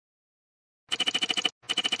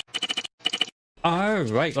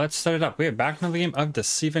Alright, let's start it up. We are back in the game of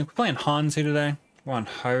Deceive Inc. We're playing HANS here today. We're on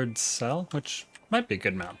hard cell, which might be a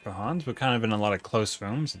good map for HANS. We're kind of in a lot of close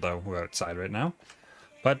rooms, though we're outside right now.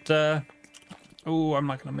 But, oh, I'm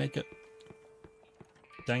not gonna make it.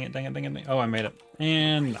 Dang it, dang it, dang it. Oh, I made it.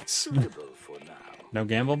 And nice. No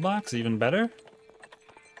gamble box, even better.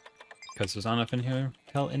 Because there's not enough in here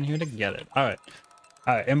to get it. Alright.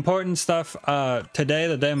 Alright, important stuff. Today,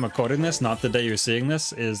 the day I'm recording this, not the day you're seeing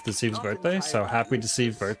this, is Deceive's birthday, so happy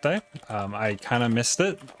Deceive birthday. I kind of missed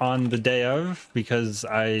it on the day of, because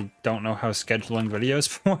I don't know how scheduling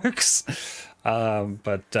videos works.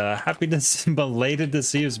 But happy belated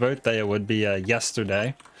Deceive's birthday. It would be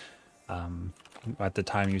yesterday, at the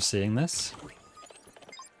time you're seeing this.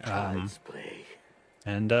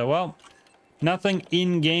 Well, nothing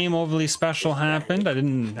in-game overly special happened. I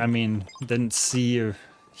didn't see or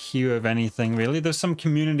hear of anything really. There's some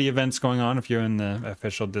community events going on. If you're in the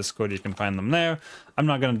official Discord, you can find them there. I'm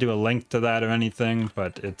not going to do a link to that or anything,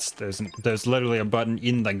 but there's literally a button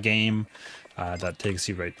in the game that takes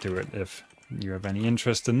you right to it. If you have any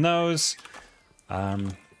interest in those,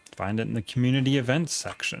 find it in the community events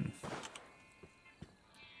section.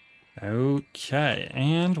 Okay,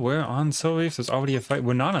 and we're on Silver Reef. There's already a fight.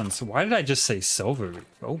 We're not on. So why did I just say Silver Reef?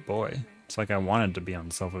 Oh boy, it's like I wanted to be on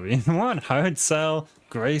Silver Reef. We're on hard cell.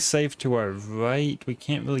 Gray safe to our right. We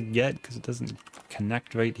can't really get because it doesn't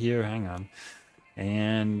connect right here. Hang on,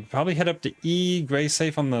 and probably head up to E. Gray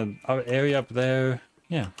safe on the area up there.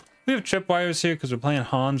 Yeah, we have tripwires here because we're playing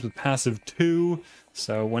HANS with passive 2.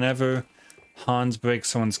 So whenever HANS breaks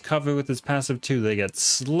someone's cover with his passive 2, they get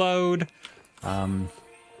slowed.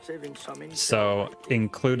 So,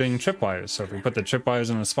 including tripwires. So if we put the tripwires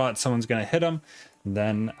in a spot, someone's going to hit them,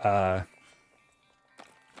 then,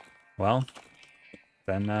 well,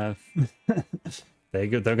 then,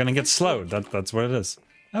 they're going to get slowed. That's what it is.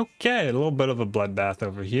 Okay, a little bit of a bloodbath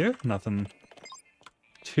over here. Nothing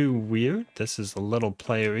too weird. This is a little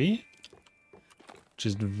playery.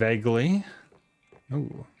 Just vaguely.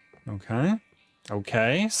 Ooh, okay.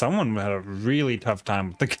 Okay, someone had a really tough time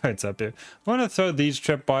with the guards up here. I want to throw these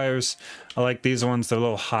tripwires. I like these ones. They're a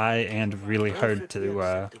little high and really hard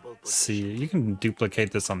to see. You can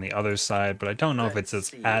duplicate this on the other side, but I don't know if it's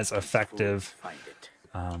as effective.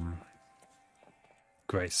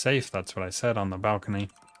 Gray safe, that's what I said on the balcony.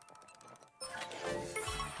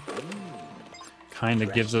 Kind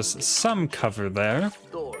of gives us some cover there.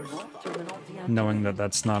 Knowing that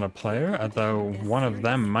that's not a player, although one of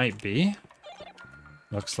them might be.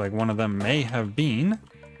 Looks like one of them may have been.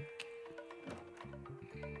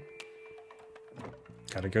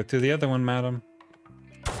 Gotta go through the other one, madam.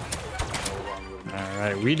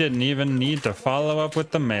 Alright, we didn't even need to follow up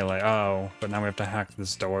with the melee. Oh, but now we have to hack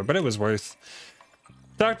this door. But it was worth.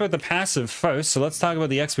 Talked about the passive first, so let's talk about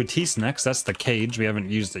the expertise next. That's the cage. We haven't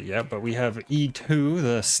used it yet, but we have E2,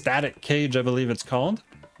 the static cage, I believe it's called.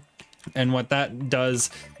 And what that does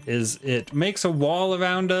is it makes a wall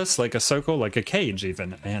around us, like a circle, like a cage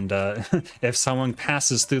even. And if someone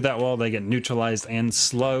passes through that wall, they get neutralized and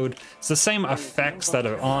slowed. It's the same effects that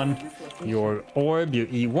are on your orb, your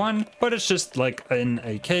E1, but it's just like in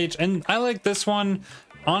a cage. And I like this one,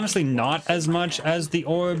 honestly, not as much as the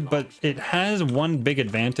orb, but it has one big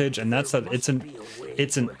advantage, and that's that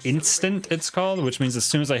it's an instant, it's called, which means as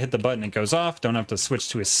soon as I hit the button, it goes off. Don't have to switch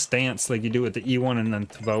to a stance like you do with the E1 and then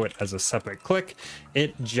throw it as a separate click.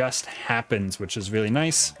 It just happens, which is really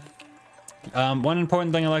nice. One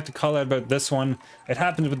important thing I like to call out about this one, it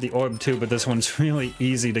happens with the orb too, but this one's really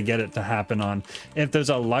easy to get it to happen on. If there's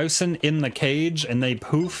a Larson in the cage and they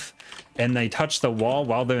poof and they touch the wall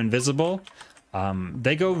while they're invisible,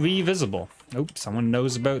 they go re-visible. Oops, someone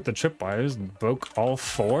knows about the tripwires. Broke all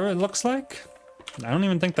 4, it looks like. I don't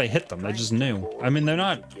even think they hit them, they just knew. I mean,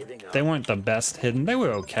 they weren't the best hidden. They were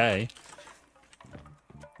okay.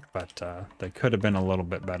 But, they could have been a little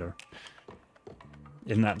bit better.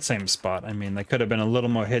 In that same spot. I mean, they could have been a little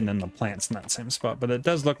more hidden in the plants in that same spot. But it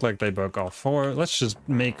does look like they broke all 4. Let's just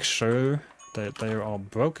make sure that they're all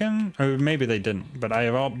broken. Or maybe they didn't, but I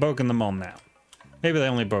have all broken them all now. Maybe they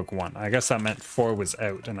only broke 1. I guess that meant 4 was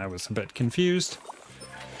out, and I was a bit confused.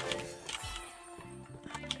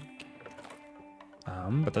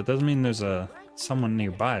 But that doesn't mean there's someone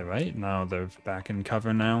nearby, right? No, they're back in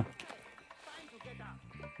cover now.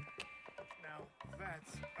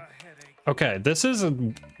 Okay, this is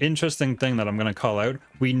an interesting thing that I'm going to call out.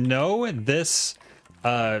 We know this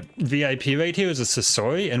VIP right here is a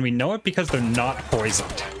Sasori, and we know it because they're not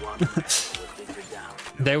poisoned.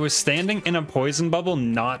 They were standing in a poison bubble,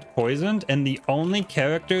 not poisoned, and the only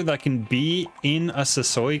character that can be in a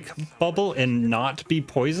Sasori bubble and not be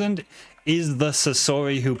poisoned is the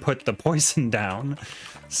Sasori who put the poison down.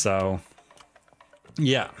 So,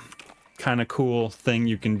 yeah, kind of cool thing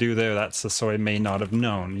you can do there that Sasori may not have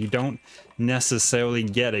known. You don't necessarily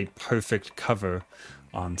get a perfect cover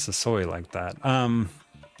on Sasori like that.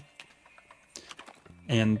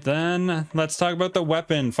 And then let's talk about the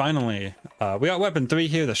weapon, finally. We got weapon 3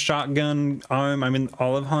 here, the shotgun arm. I mean,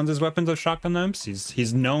 all of Hans's weapons are shotgun arms.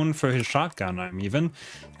 He's known for his shotgun arm, even.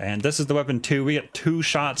 And this is the weapon 2. We get 2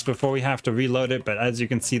 shots before we have to reload it, but as you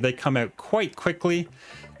can see, they come out quite quickly.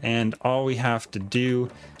 And all we have to do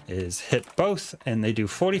is hit both, and they do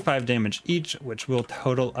 45 damage each, which will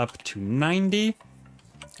total up to 90.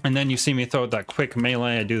 And then you see me throw that quick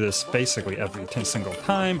melee. I do this basically every single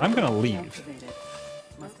time. I'm gonna leave.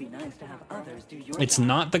 It's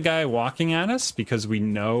not the guy walking at us, because we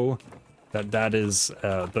know that is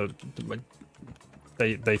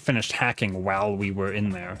they finished hacking while we were in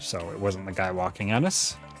there, so it wasn't the guy walking at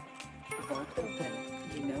us.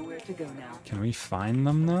 Can we find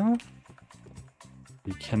them though?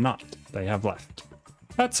 We cannot. They have left.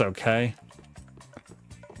 That's okay.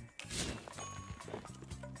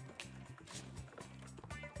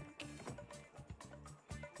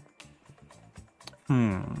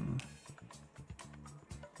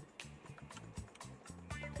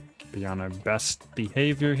 Be on our best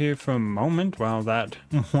behavior here for a moment while that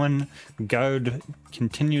one guard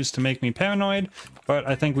continues to make me paranoid, but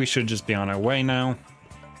I think we should just be on our way now.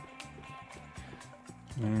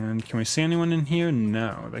 And can we see anyone in here?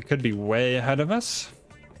 No, they could be way ahead of us.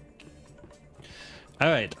 All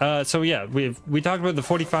right, so yeah, we talked about the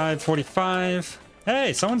 45.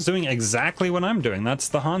 Hey, someone's doing exactly what I'm doing. That's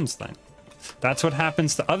the Hans thing. That's what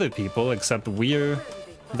happens to other people, except we're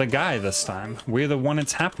the guy this time. We're the one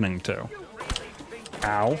it's happening to.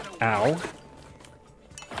 Ow, ow.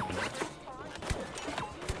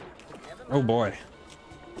 Oh boy.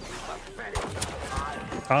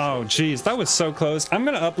 Oh geez, that was so close. I'm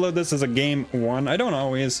gonna upload this as a game 1. I don't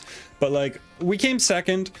always, but like, we came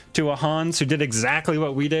second to a Hans who did exactly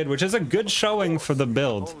what we did, which is a good showing for the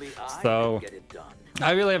build. So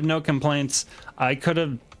I really have no complaints. I could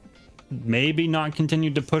have maybe not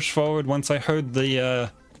continued to push forward once I heard the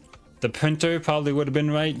printer. Probably would have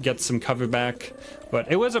been right, get some cover back,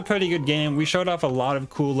 but it was a pretty good game. We showed off a lot of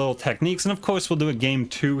cool little techniques, and of course we'll do a game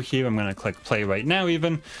 2 here. I'm gonna click play right now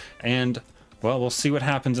even, and well, we'll see what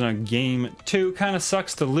happens in our game 2. Kind of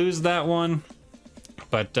sucks to lose that one,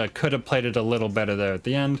 but could have played it a little better there at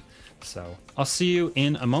the end. So I'll see you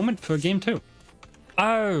in a moment for game 2.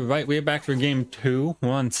 Alright, we're back for game 2. We're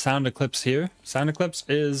on Sound Eclipse here. Sound Eclipse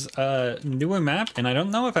is a newer map, and I don't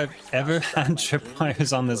know if I've ever had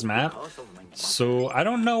tripwires on this map, so I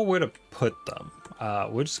don't know where to put them.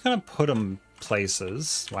 We're just gonna put them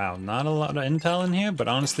places. Wow, not a lot of intel in here, but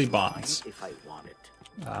honestly bombs.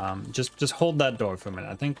 Just hold that door for a minute.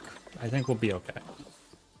 I think we'll be okay.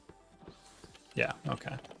 Yeah,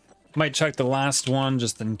 okay. Might check the last one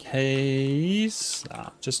just in case.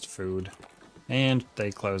 Just food. And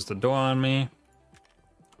they closed the door on me.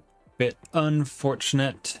 Bit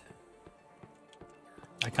unfortunate.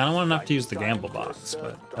 I kind of want enough to use the gamble box,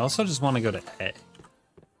 but I also just want to go to A.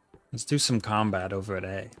 Let's do some combat over at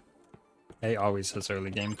A. A always has early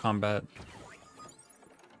game combat.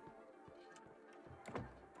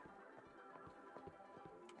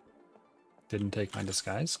 Didn't take my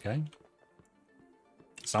disguise, okay.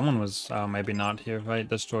 Someone was maybe not here, right?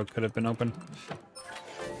 This door could have been open.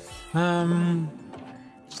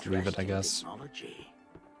 Just leave it, I guess.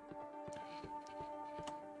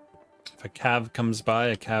 If a cav comes by,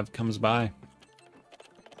 a cav comes by.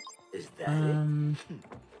 Is that it?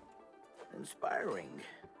 Inspiring.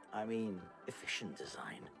 I mean, efficient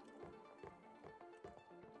design.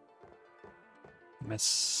 Miss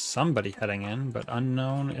somebody heading in, but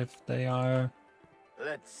unknown if they are.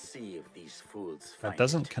 Let's see if these fools That find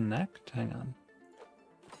doesn't it. connect. Hang on.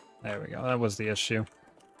 There we go. That was the issue.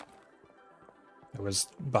 It was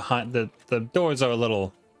behind the doors are a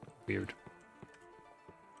little weird.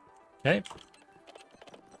 Okay.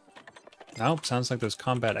 Nope, sounds like there's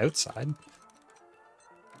combat outside.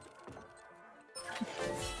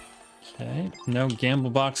 Okay, no gamble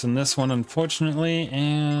box in this one, unfortunately,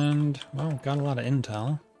 and well, got a lot of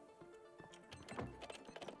intel.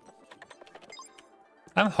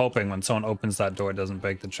 I'm hoping when someone opens that door it doesn't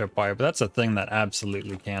break the tripwire, but that's a thing that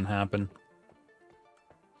absolutely can happen.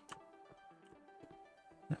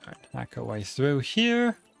 Alright, hack our way through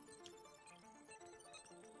here.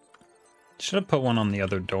 Should have put one on the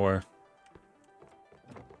other door.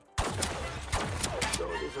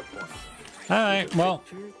 Alright, well,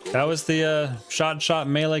 that was the shot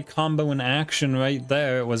melee combo in action right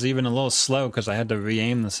there. It was even a little slow because I had to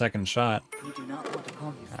re-aim the second shot.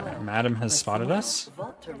 Madam has spotted us.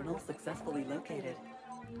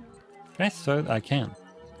 Okay, so I can.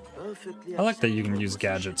 I like that you can use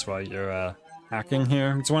gadgets while you're hacking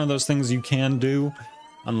here. It's one of those things you can do,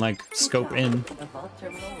 unlike scope in.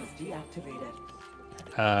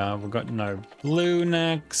 We're getting our blue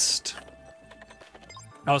next.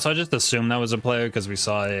 Oh, so I just assumed that was a player because we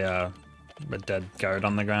saw a dead guard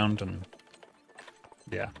on the ground, and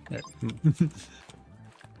yeah,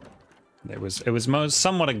 it was most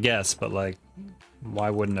somewhat a guess, but like,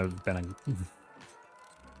 why wouldn't it have been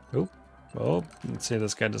a? Oh, let's see if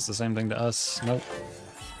this guy does the same thing to us. Nope.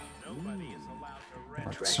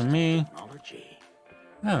 Works for me.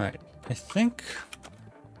 All right, I think.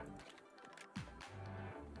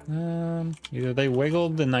 Either they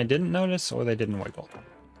wiggled and I didn't notice, or they didn't wiggle.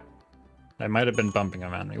 They might have been bumping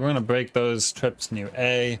around me. We're gonna break those trips near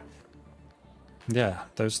A. Yeah,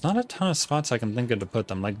 there's not a ton of spots I can think of to put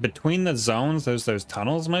them. Like between the zones, those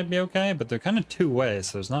tunnels might be okay, but they're kind of two-way,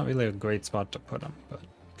 so there's not really a great spot to put them. But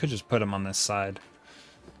could just put them on this side.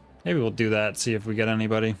 Maybe we'll do that, see if we get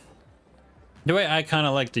anybody. The way I kind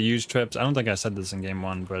of like to use trips, I don't think I said this in game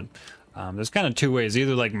 1, but there's kind of two ways.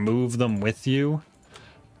 Either like move them with you,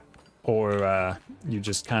 or you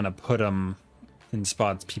just kind of put them in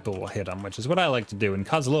spots people will hit them, which is what I like to do and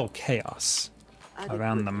cause a little chaos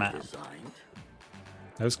around the map.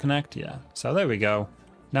 Those connect, yeah. So there we go.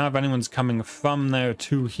 Now if anyone's coming from there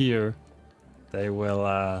to here, they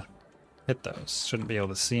will hit those. Shouldn't be able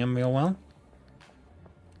to see them real well.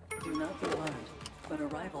 Do not be alarmed, but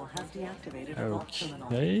arrival has deactivated a vault terminal.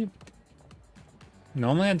 Okay.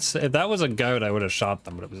 Normally I'd say if that was a goat, I would have shot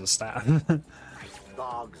them, but it was a staff.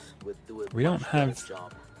 We don't have.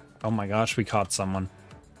 Oh my gosh, we caught someone.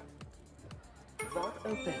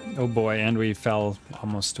 Oh boy, and we fell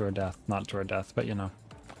almost to our death. Not to our death, but you know.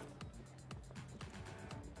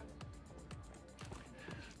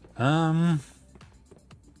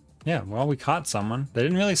 Yeah, well, we caught someone. They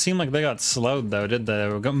didn't really seem like they got slowed though, did they? They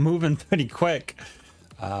were moving pretty quick.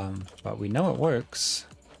 But we know it works.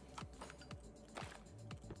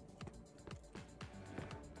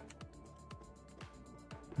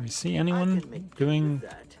 Do we see anyone doing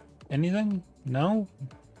anything? No?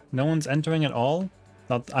 No one's entering at all?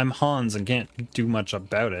 I'm Hans and can't do much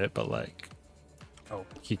about it, but like... Oh,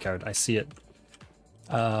 keycard, I see it.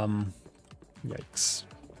 Yikes.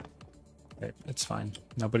 Okay, it's fine.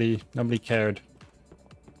 Nobody cared.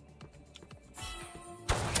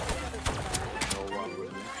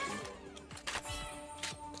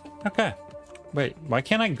 Okay. Wait, why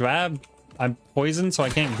can't I grab... I'm poisoned, so I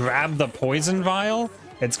can't grab the poison vial?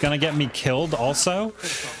 It's gonna get me killed also?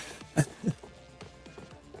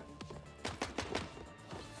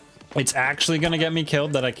 It's actually gonna get me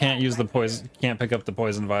killed that I can't use the poison, can't pick up the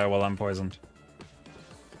poison vial while I'm poisoned.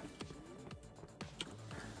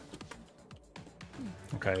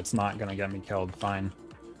 Okay, it's not gonna get me killed, fine.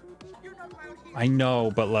 I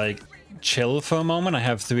know, but like, chill for a moment, I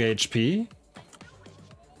have 3 HP.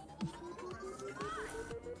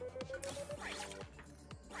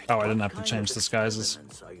 Oh, I didn't have to change disguises.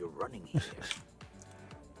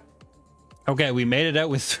 Okay, we made it out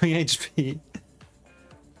with 3 HP.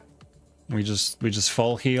 We just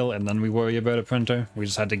full heal and then we worry about a printer. We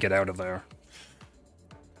just had to get out of there.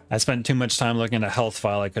 I spent too much time looking at a health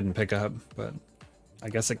file I couldn't pick up, but I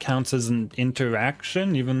guess it counts as an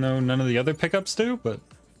interaction, even though none of the other pickups do, but...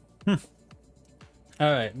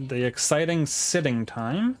 Alright, the exciting sitting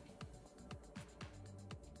time.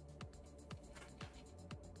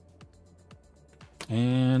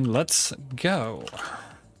 And let's go.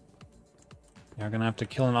 You're gonna have to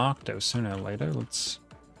kill an octo sooner or later. Let's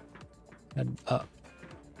head up.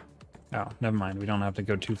 Oh, never mind. We don't have to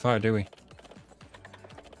go too far, do we?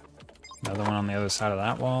 Another one on the other side of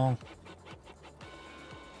that wall.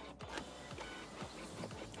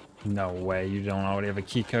 No way. You don't already have a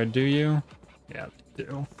key card, do you? Yeah, they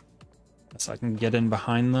do. Guess I can get in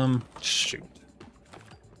behind them. Shoot.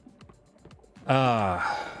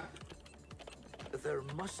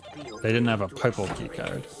 They didn't have a purple key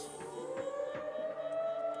card.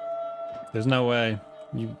 There's no way.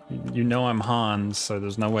 You know I'm Hans, so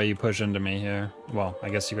there's no way you push into me here. Well, I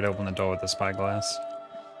guess you could open the door with the spyglass.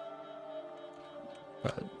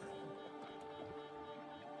 But...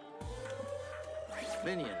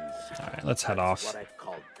 Alright, let's head off.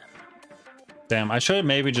 Damn, I should have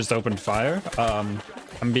maybe just opened fire. I'm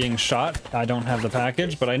being shot. I don't have the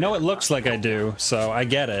package, but I know it looks like I do, so I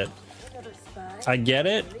get it. I get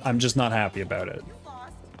it, I'm just not happy about it.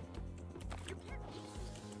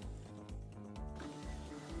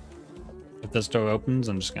 if this door opens,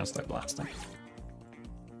 I'm just gonna start blasting.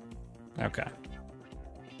 Okay.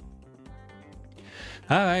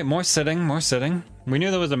 Alright, more sitting, more sitting. We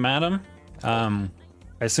knew there was a madam. I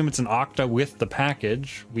assume it's an octa with the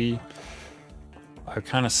package. We are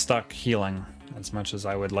kind of stuck healing as much as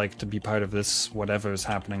I would like to be part of this, whatever is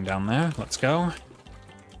happening down there. Let's go.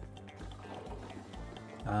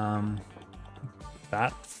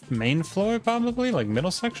 That main floor probably, like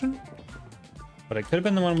middle section? But it could have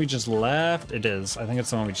been the one we just left. It is. I think it's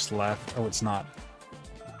the one we just left. Oh, it's not.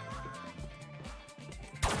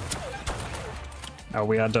 Oh,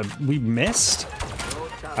 we missed?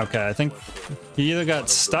 Okay, I think he either got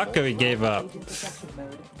stuck or he gave up.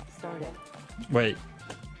 Wait.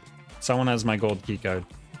 Someone has my gold keycard.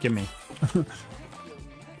 Give me. Did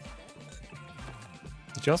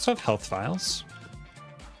you also have health files?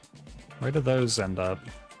 Where did those end up?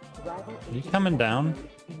 Are you coming down?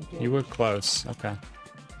 You were close. Okay.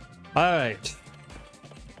 Alright.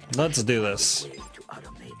 Let's do this.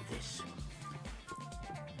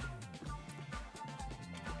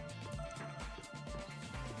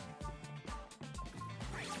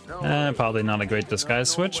 Probably not a great disguise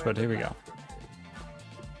switch, but here we go.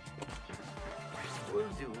 Will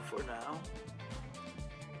do for now.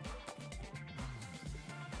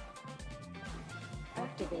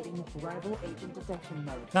 Activating rival agent detection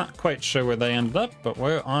mode. Not quite sure where they ended up, but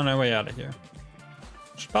we're on our way out of here.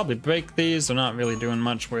 Should probably break these. They're not really doing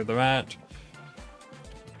much where they're at.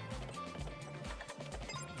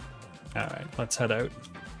 Alright, let's head out.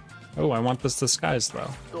 Oh, I want this disguise though.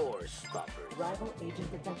 Door stoppers. Rival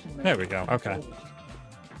agent detection mode. There we go. Okay.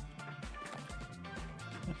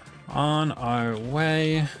 On our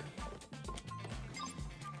way.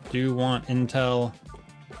 Do want intel.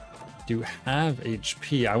 Do have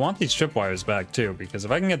HP. I want these tripwires back too, because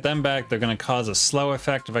if I can get them back, they're going to cause a slow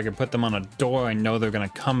effect. If I can put them on a door, I know they're going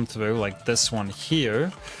to come through, like this one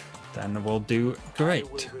here. Then we'll do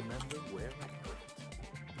great.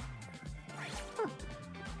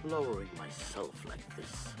 Lowering myself like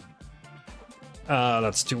this.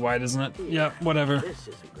 That's too wide, isn't it? Yeah, whatever. This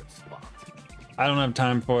is a good spot. I don't have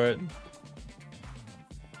time for it.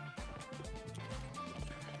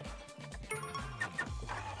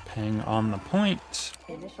 Ping on the point.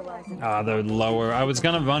 Ah, they're lower. I was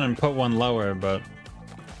gonna run and put one lower, but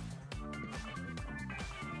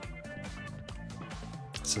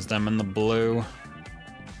this is them in the blue.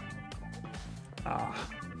 Ah,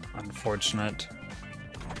 unfortunate.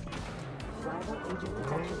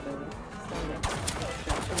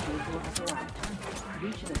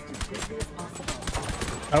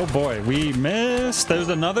 Oh boy, we missed. There's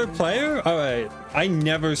another player? Alright, I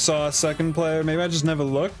never saw a second player. Maybe I just never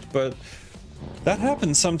looked, but that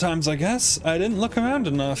happens sometimes, I guess. I didn't look around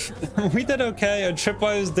enough. We did okay. Our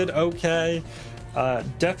tripwires did okay.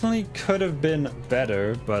 Definitely could have been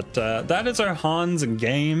better, but that is our HANS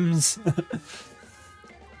games.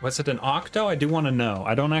 Was it an octo? I do want to know.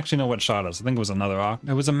 I don't actually know what shot us. I think it was another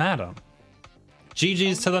octo. It was a madam.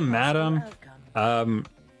 GG's to the madam.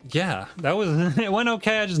 Yeah, that was, it went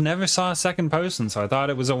okay. I just never saw a second person, so I thought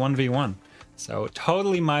it was a 1v1. So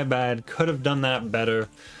totally my bad. Could have done that better.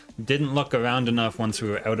 Didn't look around enough once we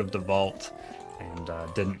were out of the vault,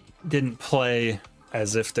 and didn't play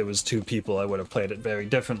as if there was two people. I would have played it very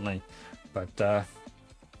differently. But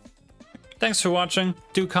thanks for watching.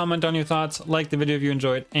 Do comment on your thoughts, like the video if you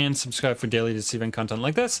enjoyed, and subscribe for daily Deceive Inc content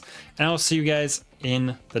like this. And I will see you guys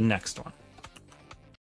in the next one.